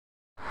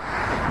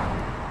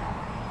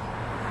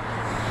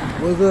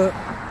What's up?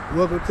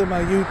 Welcome to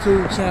my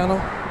YouTube channel.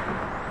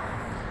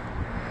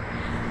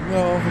 You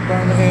know, I'm from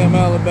Birmingham,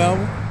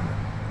 Alabama.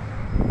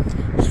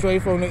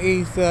 Straight from the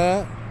east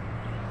side.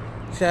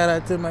 Shout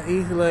out to my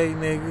Eastlake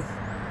niggas.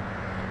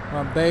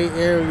 My Bay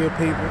Area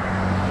people.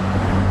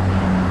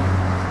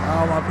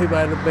 All my people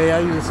out of the Bay. I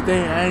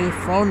ain't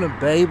from the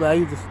Bay, but I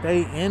used to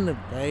stay in the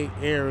Bay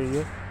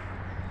Area.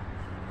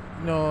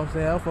 You know what I'm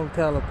saying? I'm from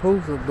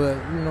Tallapoosa, but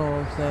you know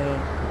what I'm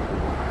saying?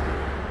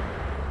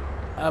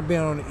 I've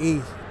been on the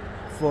east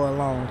for a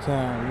long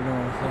time, you know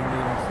what I'm saying? They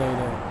don't say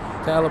that.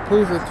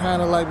 Tallapoosa is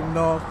kind of like the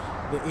north,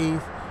 the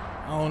east.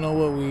 I don't know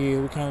what we is.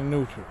 We're kind of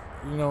neutral.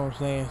 You know what I'm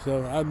saying?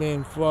 So I've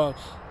been far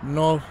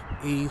north,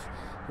 east,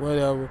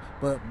 whatever.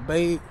 But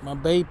my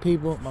Bay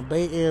people, my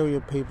Bay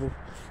Area people,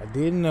 I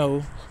didn't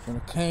know when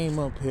I came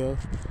up here.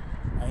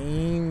 I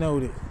ain't know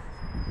that.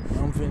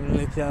 I'm finna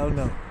let y'all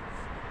know.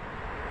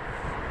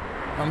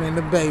 I'm in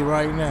the Bay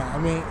right now.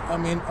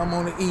 I'm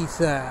on the east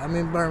side. I'm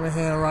in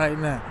Birmingham right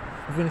now.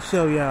 I'm finna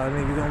show y'all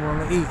niggas I'm on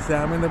the east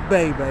side. I'm in the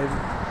Bay, baby.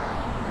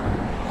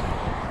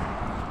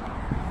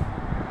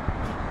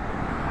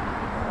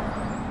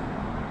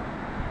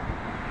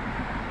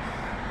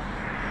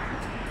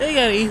 They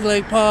got an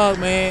Eastlake Park,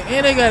 man.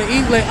 And they got an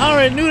Eastlake. I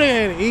already knew they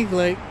had an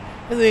Eastlake.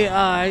 I said,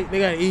 alright, they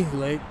got an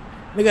Eastlake.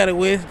 They got a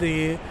West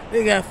End.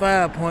 They got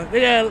 5 Points.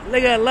 They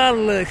got a lot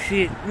of little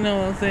shit, you know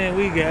what I'm saying,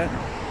 we got.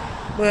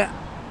 But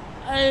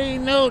I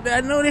know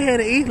they had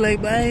an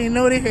Eastlake, but I didn't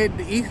know they had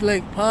the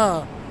Eastlake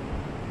Park.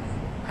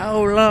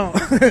 How long?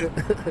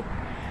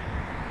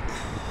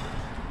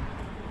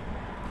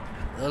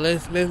 Well,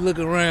 let's look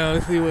around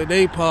and see what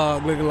they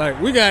park looking like.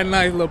 We got a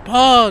nice little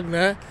park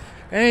now.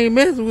 They ain't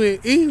messing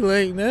with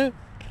Eastlake now.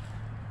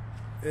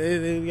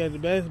 They got the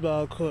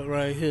basketball court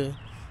right here.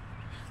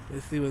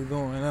 Let's see what's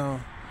going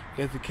on.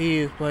 Got the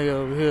kids play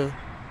over here.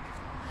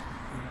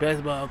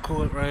 Basketball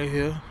court right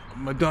here.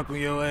 I'ma dunk on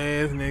your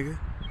ass, nigga.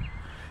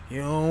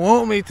 You don't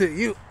want me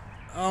to.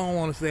 I don't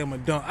want to say I'ma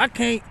dunk. I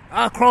can't.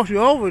 I'll cross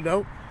you over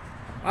though.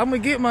 I'm gonna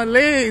get my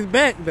legs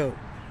back though.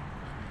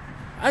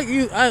 I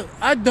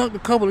dunked a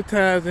couple of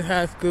times in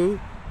high school.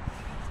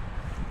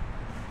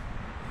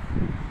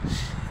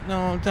 Know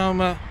what I'm talking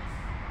about?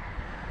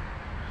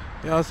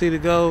 Y'all see the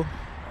goal?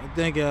 I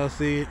think y'all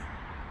see it.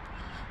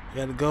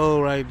 Got the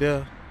goal right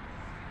there.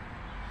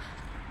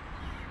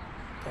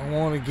 Don't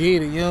want to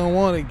get it. You don't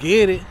want to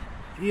get it.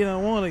 You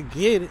don't want to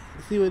get it.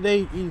 See what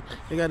they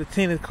got a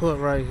tennis court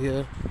right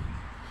here.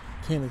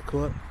 Tennis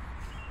court.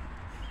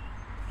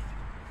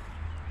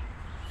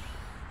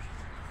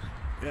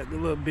 Got the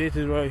little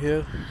bitches right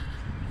here.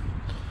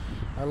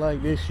 I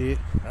like this shit.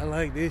 I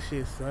like this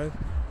shit, son.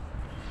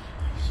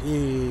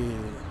 Shit.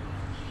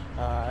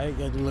 Alright,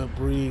 got the little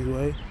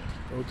breezeway.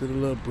 Go to the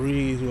little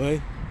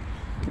breezeway.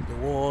 The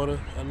water.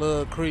 I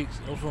love creeks.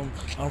 I'm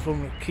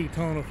from the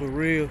Ketona for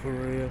real, for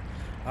real.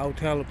 Out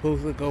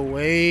Tallapoosa, go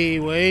way,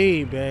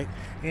 way back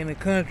in the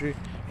country,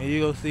 and you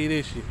go see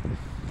this shit.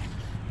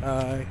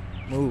 Alright,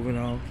 moving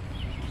on.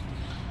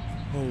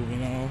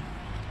 Moving on.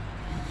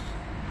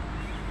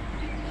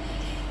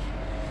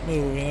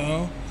 Moving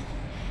on.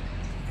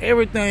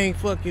 Everything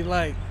fucking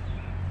like,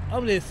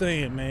 I'm just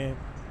saying, man.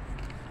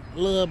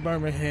 Love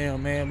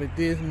Birmingham, man, but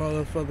this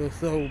motherfucker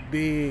so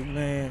big,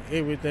 man.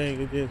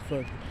 Everything is just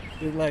fucking.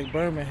 It's like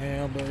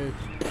Birmingham, but it's.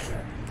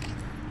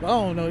 I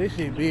don't know. This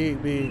shit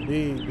big, big,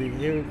 big,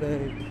 big.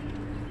 Everything.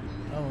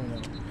 I don't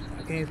know.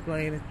 I can't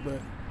explain it, but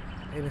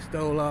they done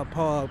stole our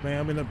park, man.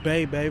 I'm in the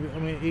Bay, baby.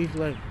 I'm in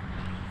Eastlake.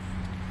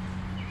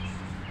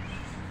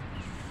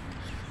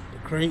 The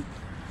creek.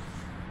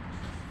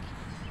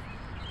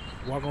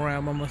 Walk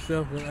around by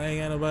myself, and I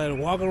ain't got nobody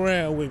to walk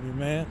around with me,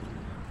 man.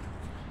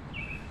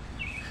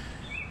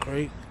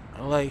 Great.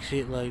 I like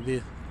shit like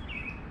this.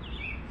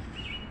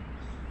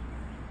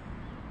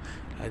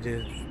 I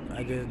just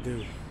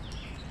do.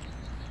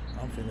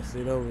 I'm finna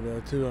sit over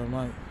there too, I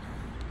might.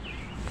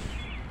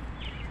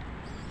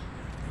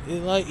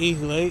 It's like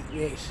Eastlake.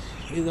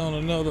 It's on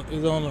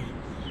a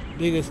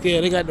bigger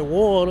scale. They got the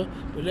water,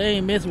 but they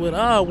ain't messing with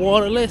our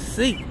water. Let's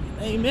see.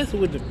 They ain't messing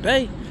with the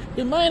Bay.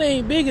 It might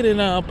ain't bigger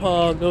than our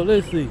park though.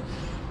 Let's see.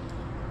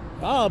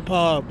 Our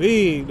park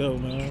big though,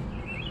 man.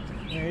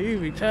 Man, you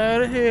be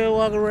tired of hell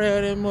walking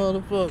around that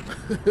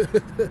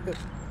motherfucker.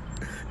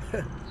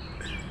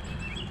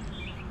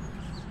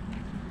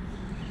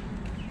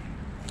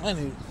 I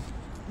need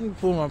to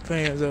pull my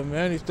pants up,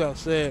 man. I need to stop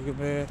sagging,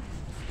 man.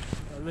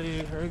 My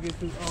legs hurt, get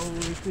too old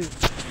with this.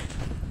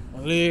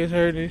 My legs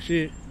hurt and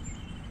shit.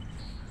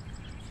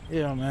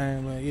 Yeah,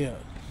 man, but yeah.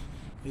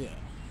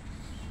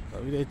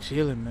 Oh, we there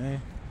chilling,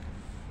 man.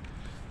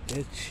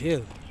 They're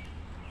chilling.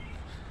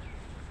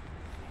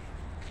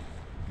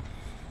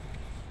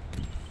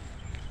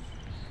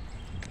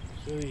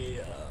 So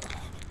yeah,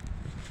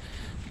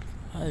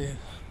 I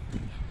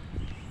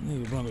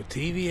need to run the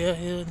TV out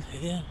here.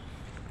 Yeah,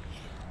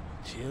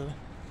 chilling.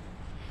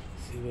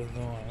 See what's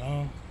going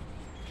on.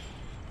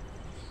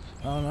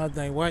 I don't know. I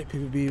think white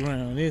people be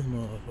around this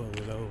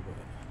motherfucker though,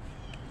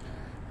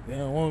 but they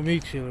don't want me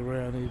chilling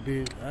around this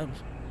bitch.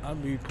 I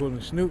be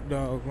putting Snoop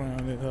Dogg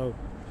around this hoe.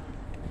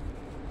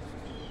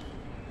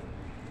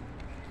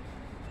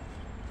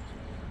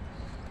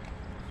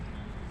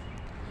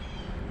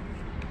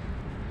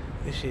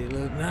 This shit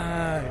look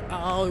nice.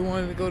 I always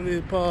wanted to go to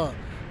this park,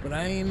 but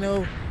I ain't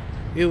know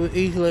it was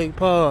Eastlake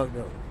Park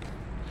though.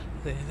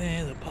 I said,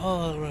 there's a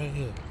park right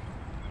here.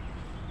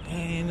 I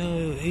ain't know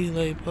it was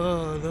Eastlake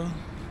Park though.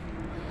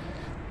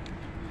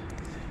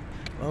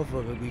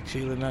 Motherfuckers be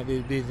chilling out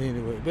this bitch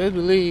anyway. Best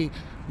believe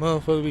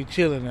motherfuckers be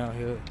chilling out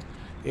here.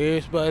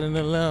 Every spot in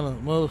Atlanta,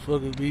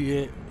 motherfuckers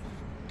be at.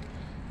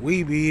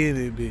 We be in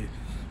it, bitch.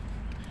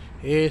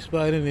 Every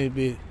spot in it,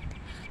 bitch.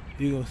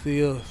 You gonna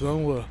see us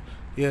somewhere.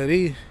 Yeah,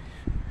 these.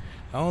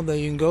 I don't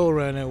think you can go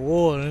around that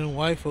water and them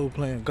white folk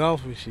playing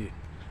golf and shit.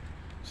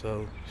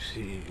 So,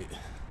 shit.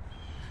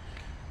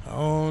 I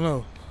don't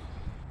know.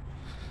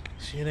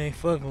 Shit ain't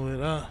fucking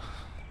with us.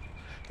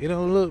 It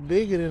don't look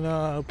bigger than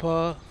our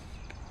park.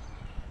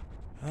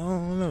 I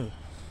don't know.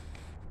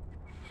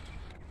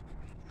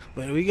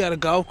 But we got a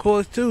golf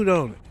course too,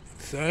 don't it?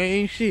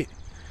 Same shit.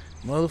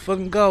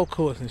 Motherfucking golf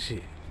course and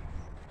shit.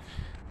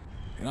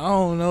 And I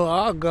don't know,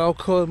 our golf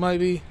course might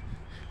be,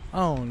 I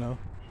don't know.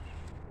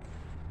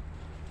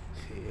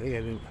 Shit, they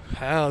got them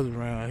houses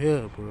around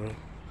here, bro.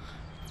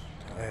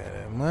 I got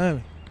that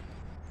money.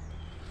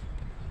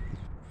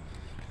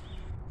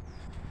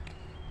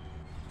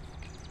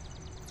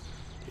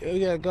 Yeah, we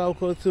got a golf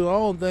course too. I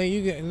don't think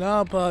you can,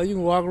 nah, probably you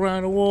can walk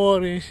around the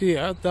water and shit.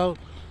 I thought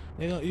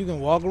you can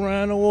walk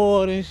around the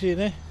water and shit,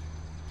 eh?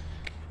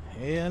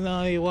 Yeah,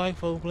 no, these white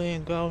folk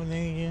playing golf,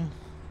 nigga.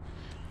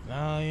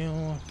 Nah, you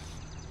don't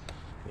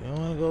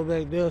want to go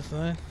back there,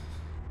 son.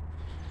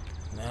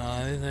 Nah,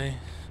 it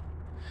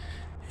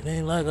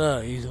ain't like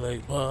our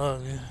Eastlake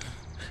Park.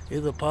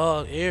 It's a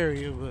park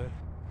area, but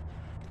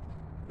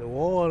the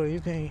water, you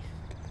can't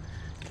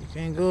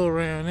go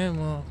around that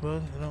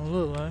motherfucker. It don't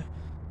look like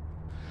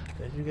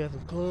that. You got the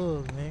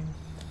clubs, nigga.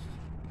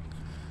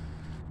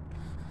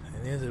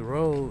 And there's a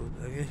road.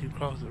 I guess you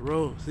cross the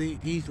road. See,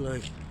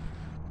 Eastlake.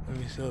 Let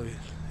me show you.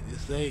 It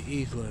say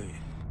Eastlake.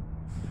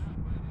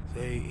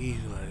 Say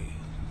Eastlake.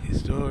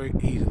 Historic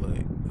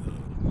Eastlake.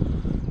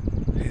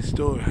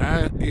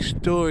 How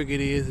historic it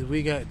is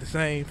we got the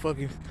same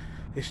fucking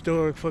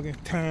historic fucking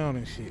town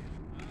and shit.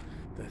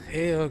 The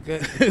hell,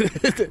 God.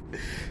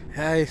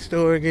 How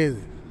historic is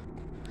it?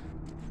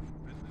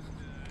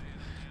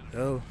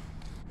 So,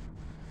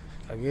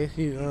 I guess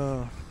it's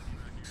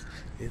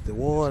the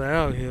water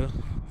out here.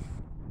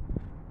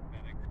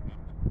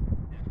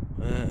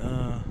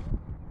 But,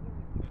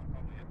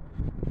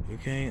 you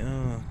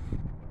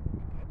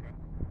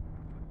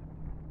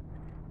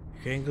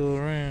can't go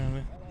around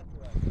it.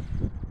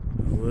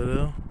 What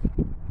else?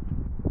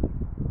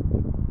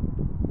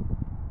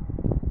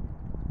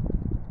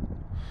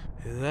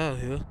 It's out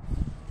here.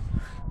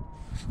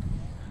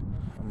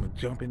 I'm gonna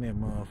jump in that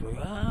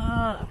motherfucker.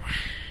 Ah!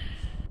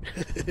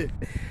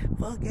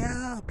 Fuck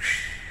y'all.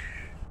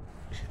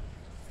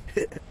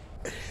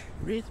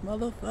 Rich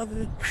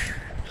motherfucker.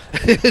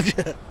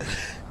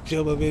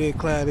 Jump up in that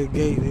clouded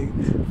gate,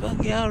 nigga.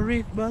 Fuck y'all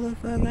rich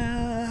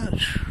motherfucker.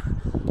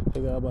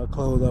 Take all my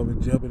clothes off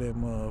and jump in that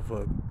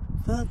motherfucker.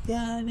 Fuck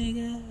y'all,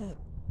 nigga.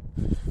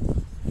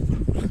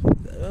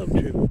 I'm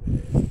tripping,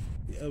 man.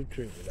 Yeah, I'm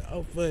tripping.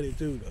 I'm funny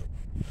too, though.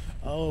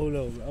 I don't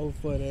know, man. I'm a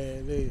funny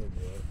ass nigga,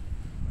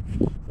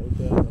 bro.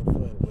 Sometimes I'm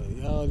funny, but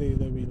y'all niggas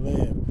let me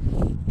laugh.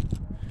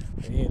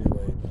 But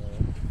anyway,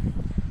 man.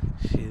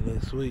 Shit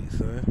look sweet,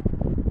 son.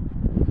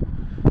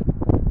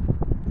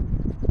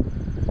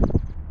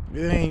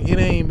 It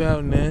ain't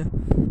about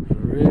nothing. For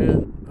real.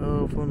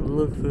 From the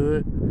looks of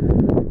it.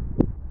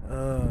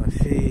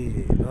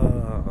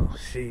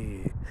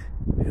 Shit.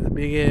 It's a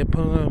big ass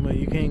pond, but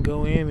you can't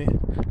go in it.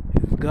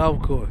 It's a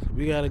golf course.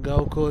 We got a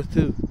golf course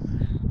too.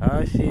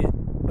 Our shit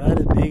about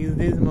as big as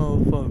this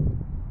motherfucker.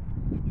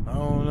 I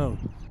don't know.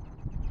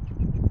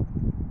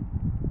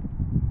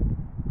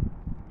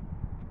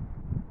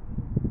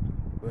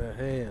 But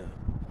hell,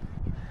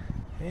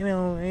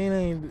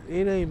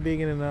 it ain't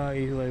bigger than our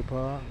Eastlake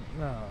Park.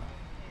 Nah.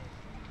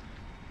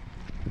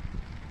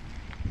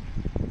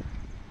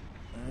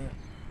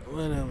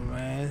 Whatever,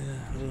 man.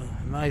 It's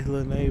a nice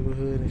little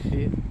neighborhood and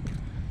shit.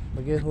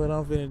 But guess what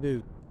I'm finna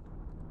do?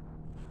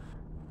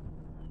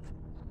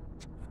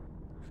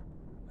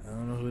 I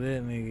don't know who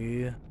that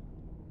nigga is.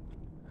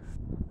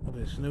 I'm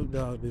finna Snoop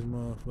Dogg this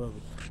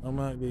motherfucker. I'm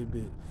out this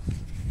bitch.